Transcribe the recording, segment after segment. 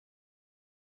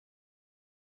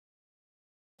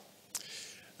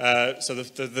So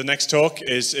the next talk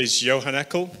is Johann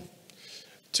Eckl,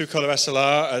 two-color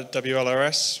SLR at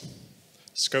WLRS,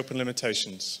 scope and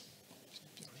limitations.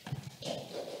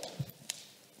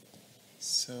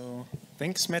 So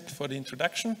thanks, Matt, for the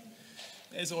introduction.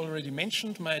 As already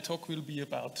mentioned, my talk will be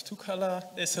about two-color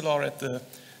SLR at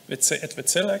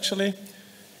Wetzel, actually.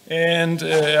 And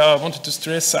I wanted to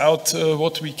stress out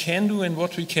what we can do and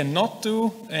what we cannot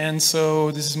do. And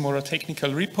so this is more a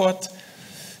technical report.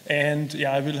 And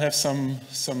yeah, I will have some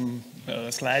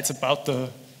slides about the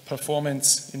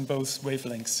performance in both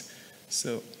wavelengths.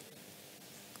 So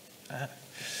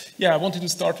yeah, I wanted to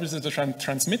start with the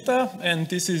transmitter. And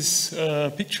this is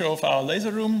a picture of our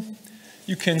laser room.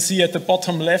 You can see at the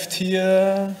bottom left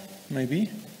here, maybe,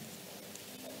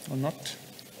 or not,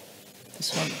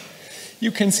 this one.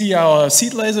 You can see our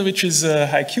seed laser, which is a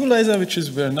high Q laser, which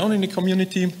is well known in the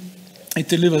community. It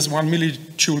delivers 1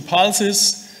 millijoule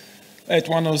pulses at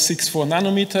 1064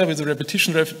 nanometer with a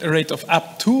repetition rate of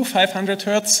up to 500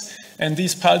 hertz. And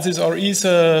these pulses are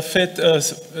either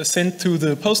sent to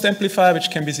the post amplifier, which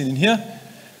can be seen in here.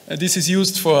 This is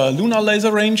used for lunar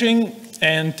laser ranging,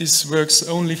 and this works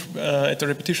only at a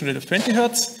repetition rate of 20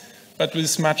 hertz, but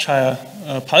with much higher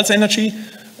pulse energy.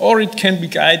 Or it can be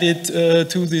guided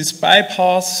to this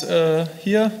bypass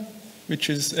here, which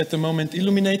is at the moment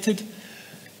illuminated.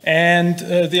 And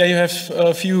there you have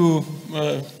a few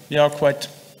quite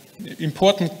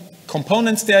important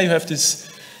components there. You have this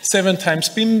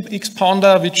 7x beam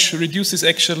expander, which reduces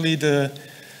actually the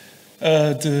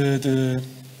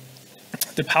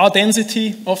power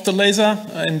density of the laser.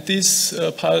 And this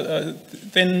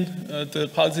then the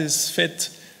pulse is fed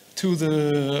to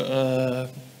the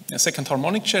second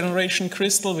harmonic generation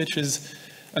crystal, which is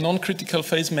a non-critical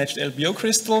phase matched LBO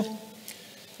crystal.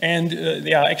 And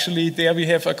yeah, actually there we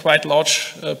have a quite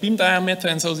large beam diameter,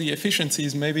 and so the efficiency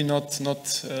is maybe not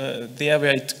there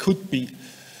where it could be.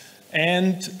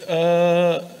 And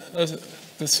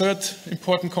the third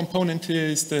important component here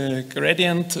is the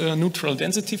gradient neutral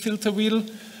density filter wheel,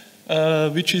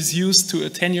 which is used to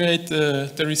attenuate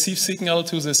the received signal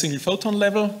to the single photon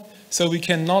level. So we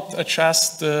cannot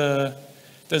adjust the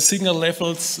signal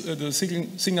levels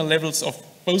of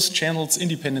both channels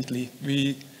independently.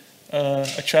 We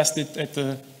adjust it at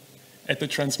the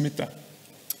transmitter.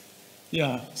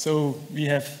 Yeah, so we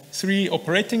have 3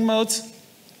 operating modes,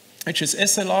 which is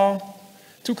SLR,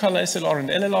 two-color SLR, and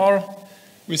LLR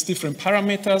with different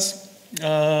parameters.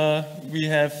 We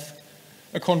have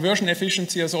a conversion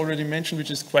efficiency, as already mentioned,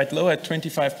 which is quite low at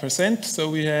 25%. So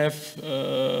we have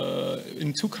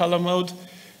in two-color mode,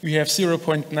 we have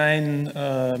 0.9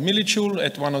 millijoule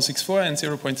at 1064 and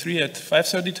 0.3 at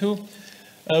 532.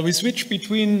 We switch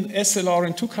between SLR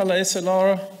and two-color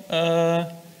SLR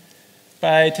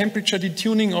by temperature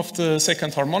detuning of the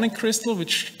second harmonic crystal,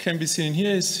 which can be seen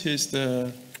here. Here's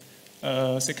the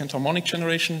second harmonic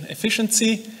generation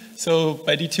efficiency. So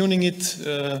by detuning it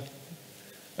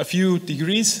a few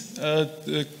degrees,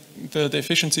 the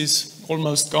efficiency is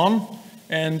almost gone,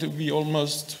 and we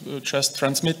almost just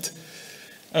transmit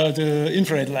the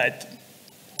infrared light.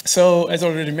 So, as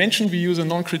already mentioned, we use a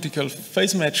non-critical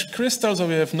phase-matched crystal, so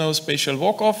we have no spatial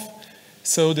walk-off.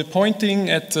 So the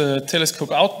pointing at the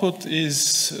telescope output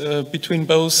is between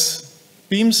both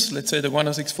beams, let's say the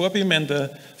 1064 beam and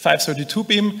the 532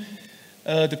 beam.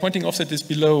 The pointing offset is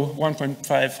below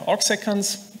 1.5 arc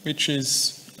seconds, which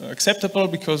is acceptable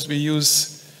because we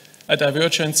use a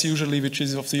divergence usually which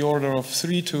is of the order of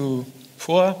 3 to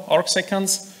 4 arc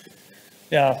seconds.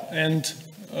 Yeah, and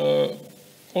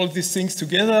all these things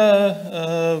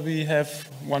together, we have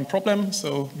one problem.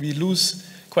 So we lose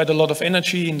quite a lot of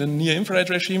energy in the near-infrared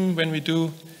regime when we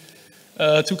do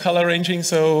two-color ranging.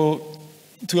 So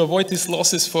to avoid these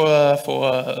losses for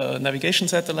navigation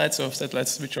satellites or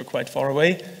satellites which are quite far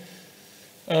away,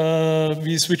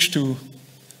 we switch to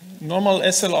normal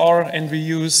SLR, and we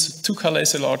use two-color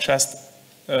SLR just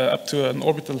up to an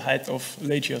orbital height of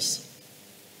Lagios.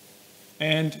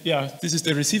 And yeah, this is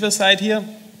the receiver side here.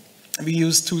 We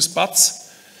use 2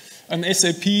 spots, an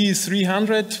SAP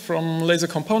 300 from Laser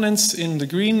Components in the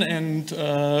green, and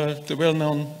the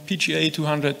well-known PGA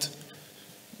 200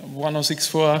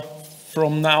 1064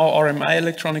 from now RMI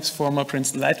Electronics, former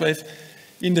Princeton Lightwave,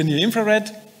 in the near-infrared.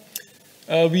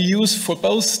 We use, for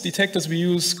both detectors, we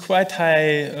use quite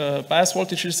high bias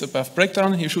voltages above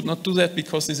breakdown. You should not do that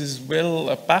because this is well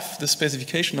above the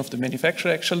specification of the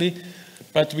manufacturer, actually.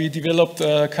 But we developed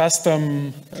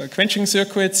custom quenching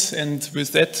circuits, and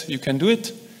with that you can do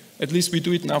it. At least we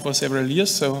do it now for several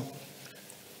years, so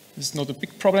it's not a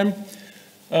big problem.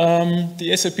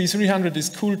 The SAP 300 is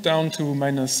cooled down to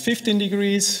 -15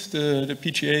 degrees, the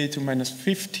PGA to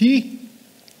 -50.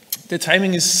 The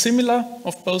timing is similar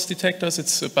of both detectors.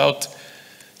 It's about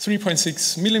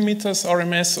 3.6 millimeters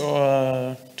RMS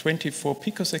or 24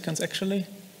 picoseconds actually.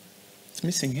 It's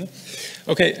missing here.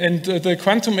 Okay, and the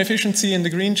quantum efficiency in the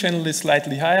green channel is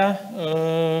slightly higher.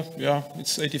 Yeah,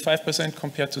 it's 85%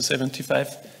 compared to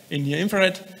 75 in near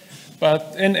infrared.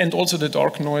 But and also the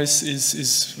dark noise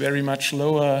is very much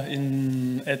lower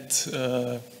at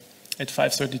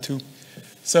 532.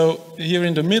 So here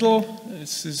in the middle,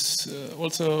 this is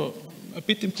also a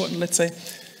bit important, let's say.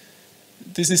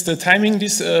 This is the timing,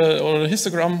 or a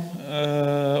histogram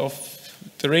of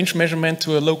the range measurement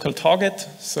to a local target.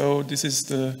 So this is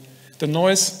the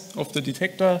noise of the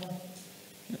detector,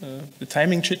 the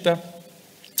timing jitter.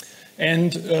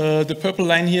 And the purple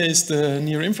line here is the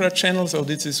near-infrared channel, so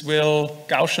this is well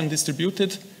Gaussian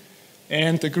distributed.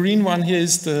 And the green one here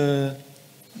is the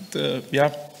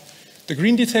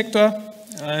green detector.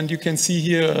 And you can see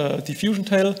here a diffusion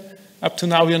tail. Up to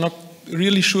now, we are not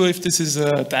really sure if this is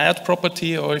a diode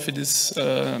property or if it is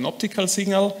an optical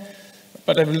signal,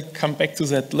 but I will come back to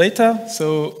that later.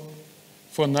 So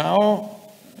for now,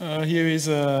 here is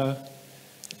a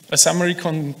summary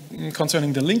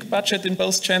concerning the link budget in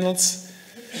both channels.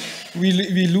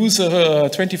 We lose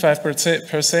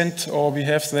 25%, or we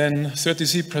have then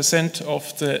 33%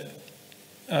 of the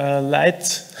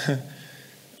light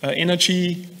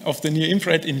energy of the near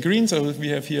infrared in green. So we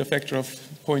have here a factor of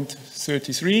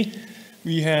 0.33.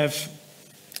 We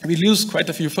lose quite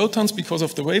a few photons because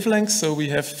of the wavelength. So we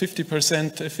have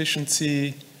 50%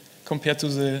 efficiency compared to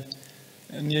the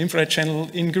near infrared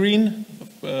channel in green,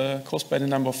 caused by the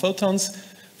number of photons.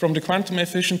 From the quantum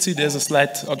efficiency, there's a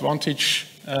slight advantage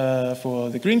for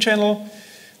the green channel.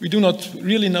 We do not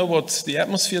really know what the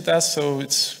atmosphere does, so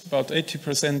it's about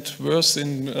 80% worse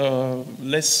in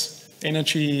less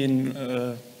energy in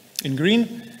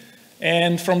green.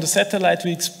 And from the satellite,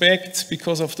 we expect,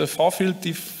 because of the far-field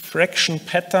diffraction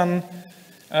pattern,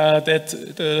 that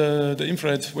the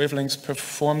infrared wavelength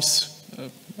performs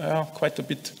quite a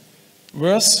bit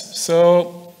worse.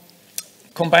 So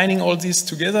combining all these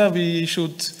together, we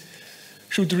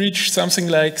should reach something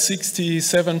like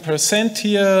 67%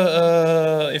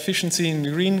 here efficiency in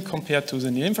green compared to the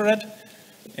near infrared.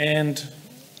 And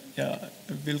yeah,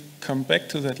 we'll come back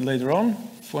to that later on.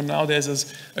 For now, there's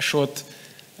a short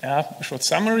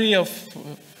summary of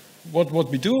what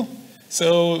we do.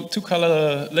 So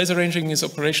two-color laser ranging is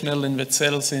operational in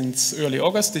Wetzel since early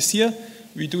August this year.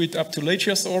 We do it up to late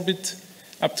Earth orbit.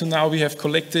 Up to now, we have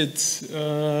collected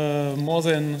more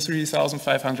than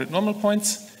 3,500 normal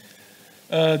points.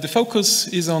 The focus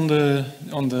is on the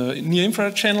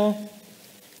near-infrared channel.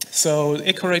 So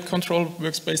echo rate control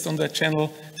works based on that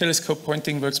channel. Telescope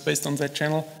pointing works based on that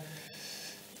channel.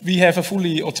 We have a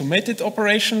fully automated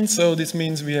operation, so this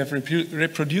means we have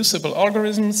reproducible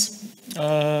algorithms.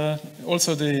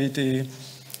 Also, the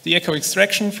echo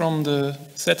extraction from the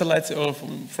satellites or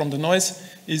from the noise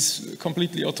is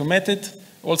completely automated.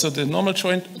 Also, the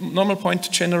normal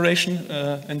point generation,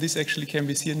 and this actually can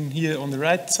be seen here on the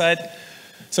right side.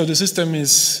 So the system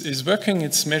is working,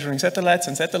 it's measuring satellites,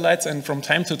 and from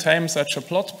time to time such a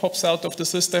plot pops out of the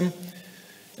system.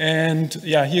 And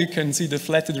yeah, here you can see the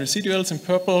flatted residuals in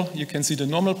purple, you can see the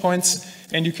normal points,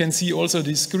 and you can see also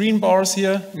these green bars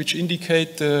here, which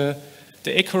indicate the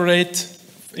echo rate.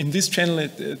 In this channel,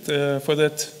 for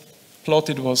that plot,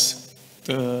 it was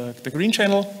the green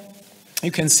channel.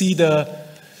 You can see the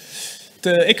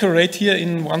echo rate here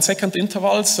in 1 second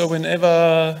intervals. So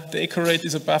whenever the echo rate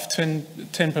is above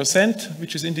 10%,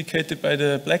 which is indicated by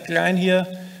the black line here,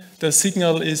 the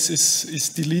signal is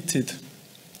deleted.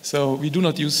 So we do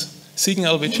not use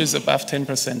signal which is above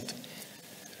 10%.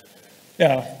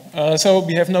 Yeah, so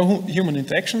we have no human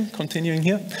interaction, continuing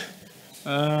here.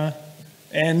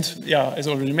 And yeah, as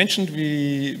already mentioned,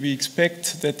 we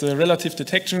expect that the relative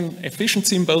detection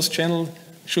efficiency in both channels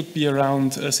should be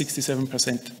around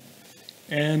 67%.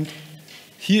 And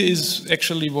here is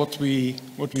actually what we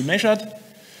measured.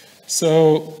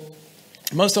 So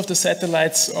most of the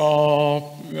satellites are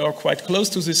quite close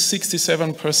to this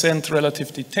 67%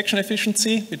 relative detection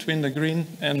efficiency between the green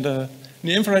and the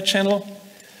near infrared channel.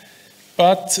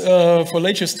 But for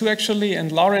LHS 2 actually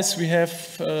and LRS, we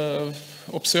have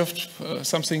observed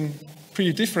something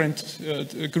pretty different.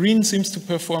 Green seems to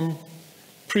perform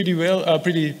pretty well,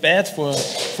 pretty bad for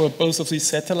both of these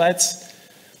satellites.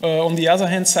 On the other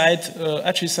hand side,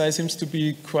 Ajisai seems to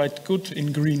be quite good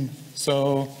in green.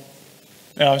 So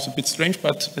yeah, it's a bit strange,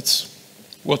 but it's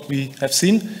what we have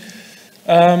seen.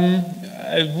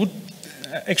 I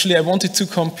wanted to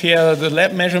compare the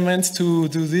lab measurements to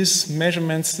these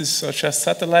measurements. These are just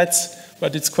satellites,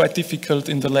 but it's quite difficult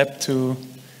in the lab to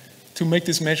to make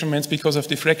these measurements because of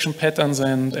diffraction patterns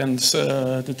and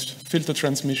the filter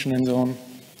transmission and so on.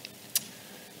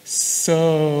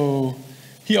 So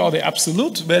here are the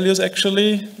absolute values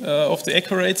actually of the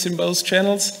echo rates in both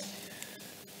channels.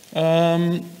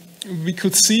 We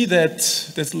could see that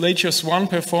LHS 1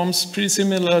 performs pretty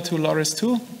similar to LRS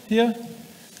 2 here,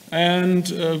 and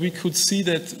we could see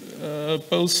that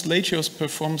both LHS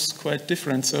performs quite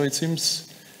different. So it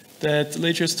seems that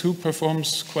LHS 2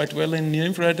 performs quite well in near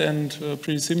infrared and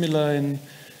pretty similar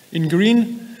in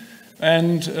green.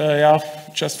 And yeah,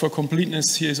 just for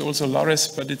completeness, here is also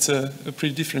LRS, but it's a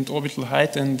pretty different orbital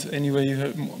height, and anyway,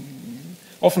 you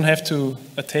often have to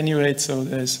attenuate, so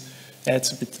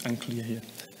it's a bit unclear here.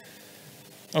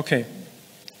 Okay,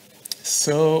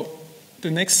 so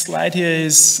the next slide here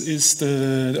is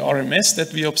the RMS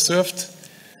that we observed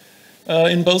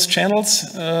in both channels.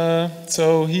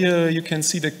 So here you can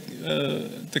see the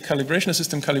calibration, the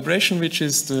system calibration, which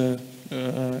is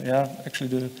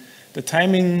actually the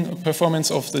timing performance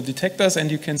of the detectors,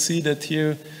 and you can see that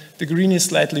here the green is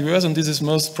slightly worse, and this is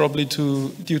most probably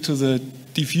due to the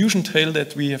diffusion tail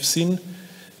that we have seen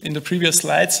in the previous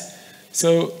slides.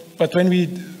 So, but when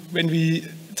we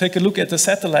take a look at the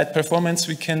satellite performance,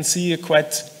 we can see a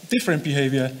quite different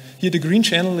behavior. Here the green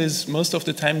channel is most of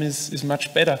the time is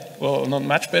much better, well, not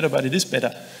much better, but it is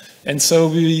better. And so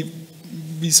we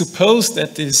suppose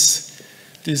that this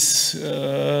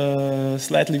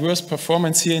slightly worse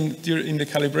performance here in the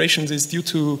calibrations is due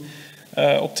to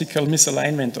optical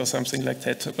misalignment or something like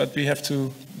that. But we have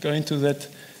to go into that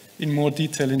in more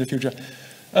detail in the future.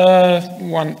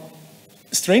 One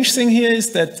strange thing here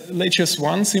is that LHS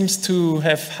 1 seems to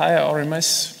have higher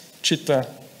RMS jitter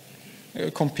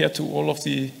compared to all of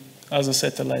the other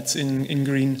satellites in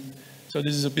green. So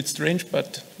this is a bit strange,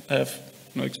 but I have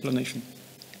no explanation.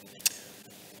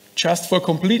 Just for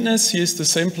completeness, here's the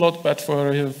same plot, but for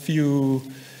a few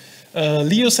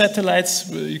LEO satellites.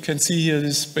 You can see here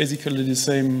is basically the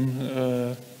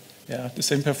same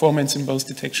performance in both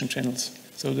detection channels.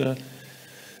 So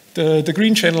the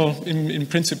green channel, in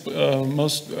principle,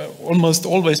 almost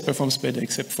always performs better,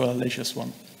 except for LHS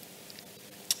 1.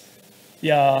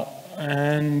 Yeah,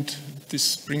 and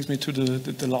this brings me to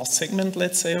the last segment,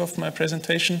 let's say, of my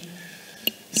presentation.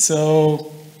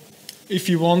 So, if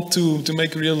you want to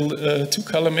make real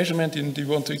two-color measurement and you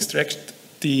want to extract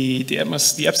the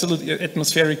absolute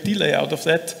atmospheric delay out of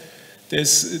that,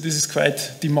 this is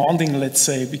quite demanding, let's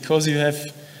say, because you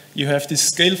have this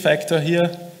scale factor here,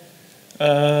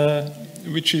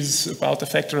 which is about a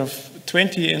factor of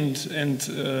 20 and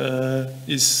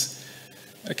is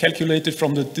calculated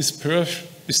from the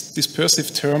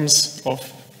dispersive terms of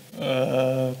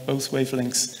both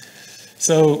wavelengths.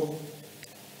 So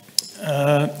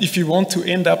if you want to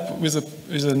end up with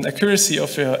an accuracy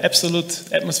of your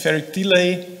absolute atmospheric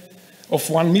delay of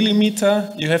 1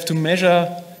 millimeter, you have to measure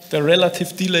the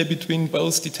relative delay between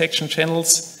both detection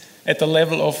channels at a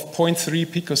level of 0.3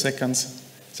 picoseconds.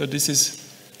 So this is,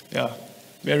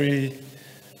 very,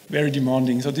 very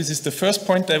demanding. So this is the first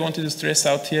point I wanted to stress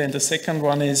out here, and the second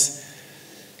one is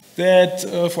that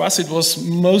for us it was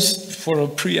for a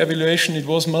pre-evaluation, it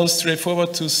was most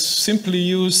straightforward to simply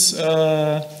use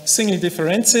single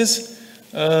differences.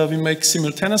 We make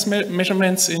simultaneous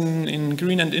measurements in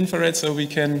green and infrared, so we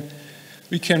can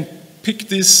pick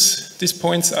these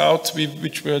points out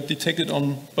which were detected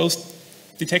on both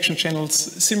detection channels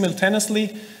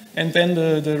simultaneously, and then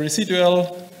the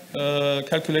residual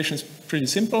calculation is pretty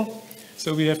simple.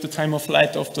 So we have the time of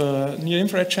flight of the near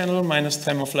infrared channel minus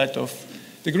time of flight of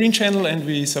the green channel, and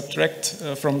we subtract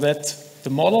from that the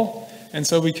model, and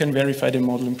so we can verify the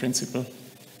model in principle.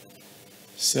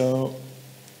 So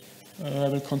I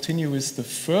will continue with the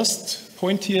first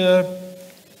point here.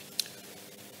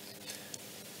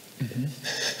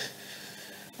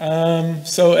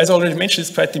 So as already mentioned,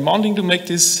 it's quite demanding to make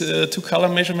these two-color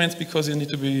measurements because you need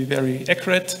to be very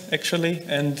accurate, actually.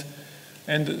 And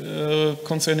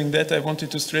concerning that, I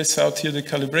wanted to stress out here the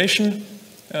calibration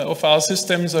of our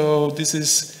system. So this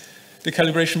is the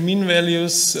calibration mean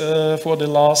values for the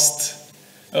last,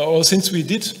 or since we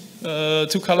did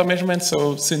two-color measurements,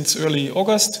 so since early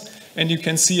August. And you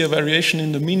can see a variation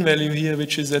in the mean value here,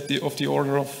 which is of the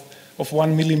order of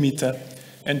 1 millimeter.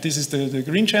 And this is the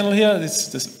green channel here.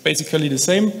 It's basically the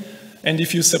same. And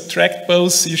if you subtract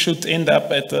both, you should end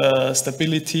up at a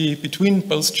stability between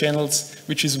both channels,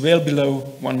 which is well below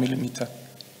 1 millimeter.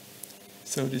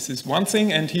 So this is one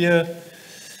thing. And here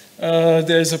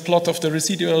there's a plot of the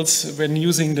residuals when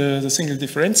using the single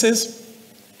differences.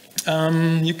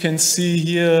 You can see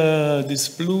here these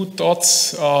blue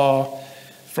dots are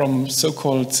from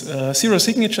so-called zero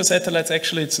signature satellites.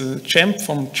 Actually, it's a JAMP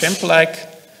from JAMP-like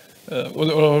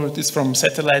or it is from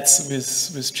satellites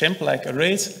with champ-like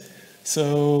arrays.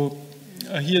 So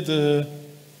here the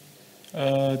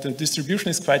distribution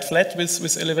is quite flat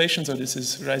with elevation, so this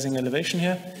is rising elevation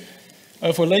here.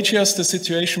 For late years, the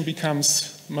situation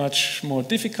becomes much more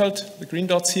difficult. The green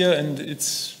dots here, and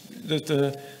it's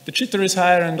the jitter is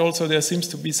higher, and also there seems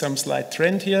to be some slight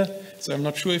trend here. So I'm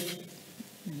not sure if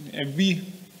we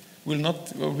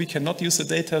cannot use the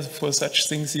data for such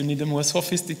things. You need a more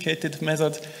sophisticated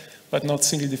method, but not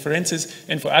single differences.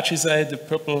 And for Archizai, the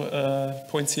purple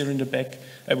points here in the back,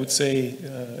 I would say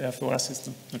for us is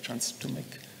no chance to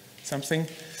make something.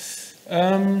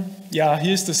 Yeah,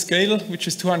 here's the scale, which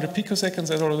is 200 picoseconds.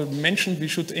 As already mentioned, we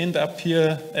should end up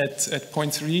here at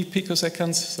 0.3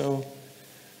 picoseconds. So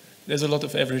there's a lot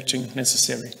of averaging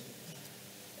necessary.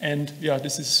 And yeah,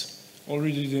 this is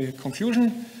already the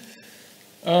conclusion.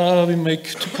 We make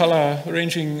two-color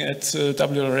ranging at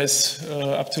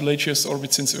WLRS up to late-years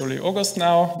orbit since early August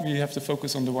now. We have the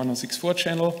focus on the 1064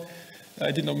 channel.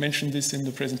 I did not mention this in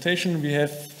the presentation. We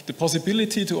have the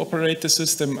possibility to operate the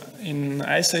system in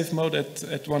iSafe mode at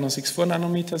 1064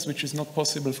 nanometers, which is not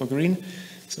possible for green.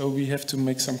 So we have to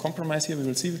make some compromise here. We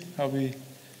will see how we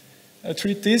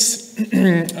treat this.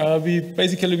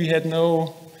 We had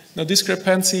no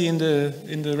discrepancy in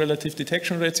the relative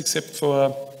detection rates except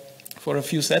for a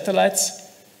few satellites.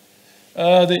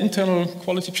 The internal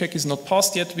quality check is not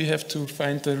passed yet. We have to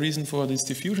find the reason for this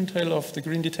diffusion tail of the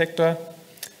green detector.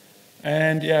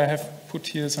 And yeah, I have put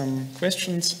here some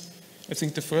questions. I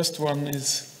think the first one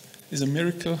is a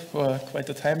miracle for quite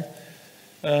a time.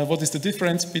 What is the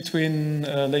difference between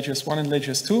late-years 1 and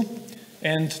late-years 2?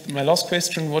 And my last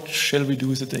question, what shall we do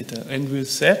with the data? And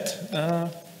with that,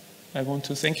 I want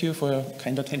to thank you for your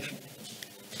kind attention.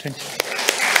 Thank you.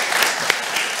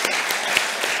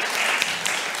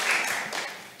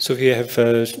 So we have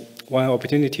one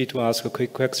opportunity to ask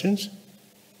quick questions.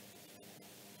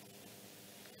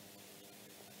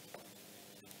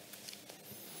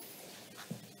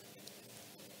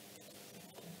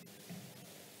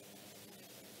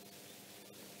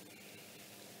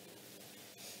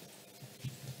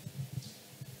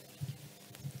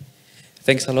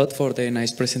 Thanks a lot for the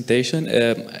nice presentation.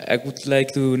 I would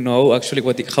like to know actually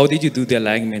how did you do the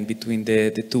alignment between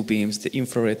the two beams, the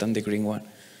infrared and the green one?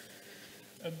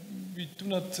 We do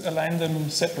not align them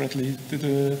separately.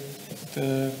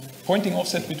 The pointing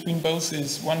offset between both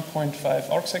is 1.5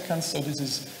 arc seconds, so this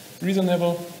is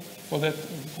reasonable for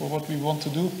what we want to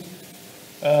do.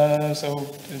 So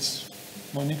there's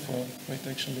no need for it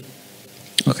actually.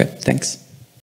 Okay, thanks.